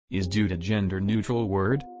Is dude a gender-neutral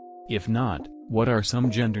word? If not, what are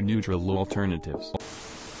some gender-neutral alternatives?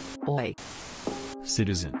 Oi.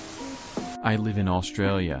 Citizen. I live in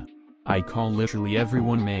Australia. I call literally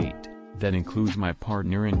everyone mate, that includes my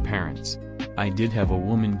partner and parents. I did have a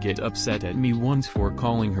woman get upset at me once for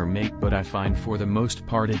calling her mate, but I find for the most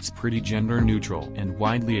part it's pretty gender-neutral and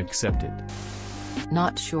widely accepted.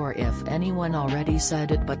 Not sure if anyone already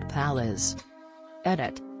said it, but pal is.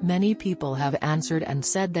 Edit. Many people have answered and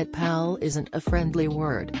said that pal isn't a friendly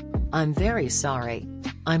word. I'm very sorry.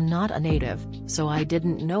 I'm not a native, so I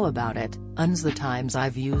didn't know about it. The times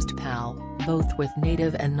I've used pal, both with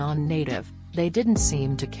native and non-native, they didn't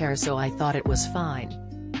seem to care, so I thought it was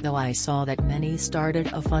fine. Though I saw that many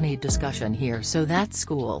started a funny discussion here, so that's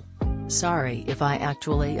cool. Sorry if I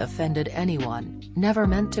actually offended anyone, never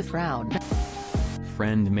meant to frown.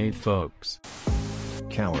 Friend mate folks.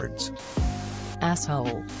 Cowards.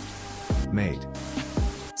 Asshole. Mate.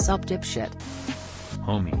 Sup dipshit.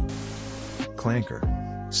 Homie.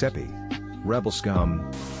 Clanker. Seppi. Rebel scum.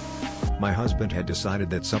 My husband had decided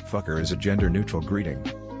that sup fucker is a gender-neutral greeting.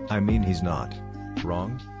 I mean, he's not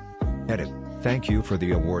wrong. Edit. Thank you for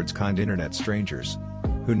the awards, kind internet strangers.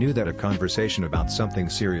 Who knew that a conversation about something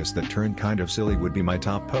serious that turned kind of silly would be my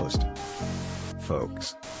top post?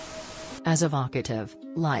 Folks. As evocative,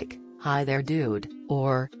 like, hi there dude,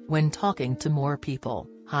 or, when talking to more people,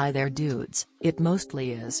 hi there dudes. It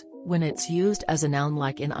mostly is. When it's used as a noun,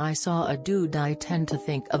 like in I saw a dude, I tend to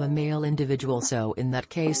think of a male individual, so in that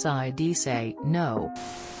case I'd say no.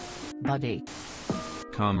 Buddy.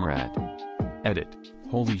 Comrade. Edit.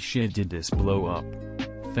 Holy shit, did this blow up?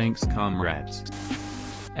 Thanks comrades.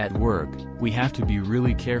 At work, we have to be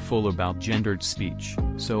really careful about gendered speech,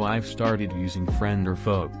 so I've started using friend or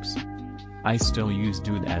folks. I still use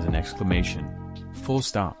dude as an exclamation. Full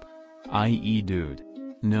stop. I.e. dude.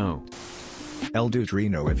 No. El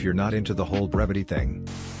Dutrino if you're not into the whole brevity thing.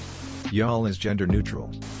 Y'all is gender neutral.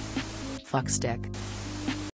 Fuckstick.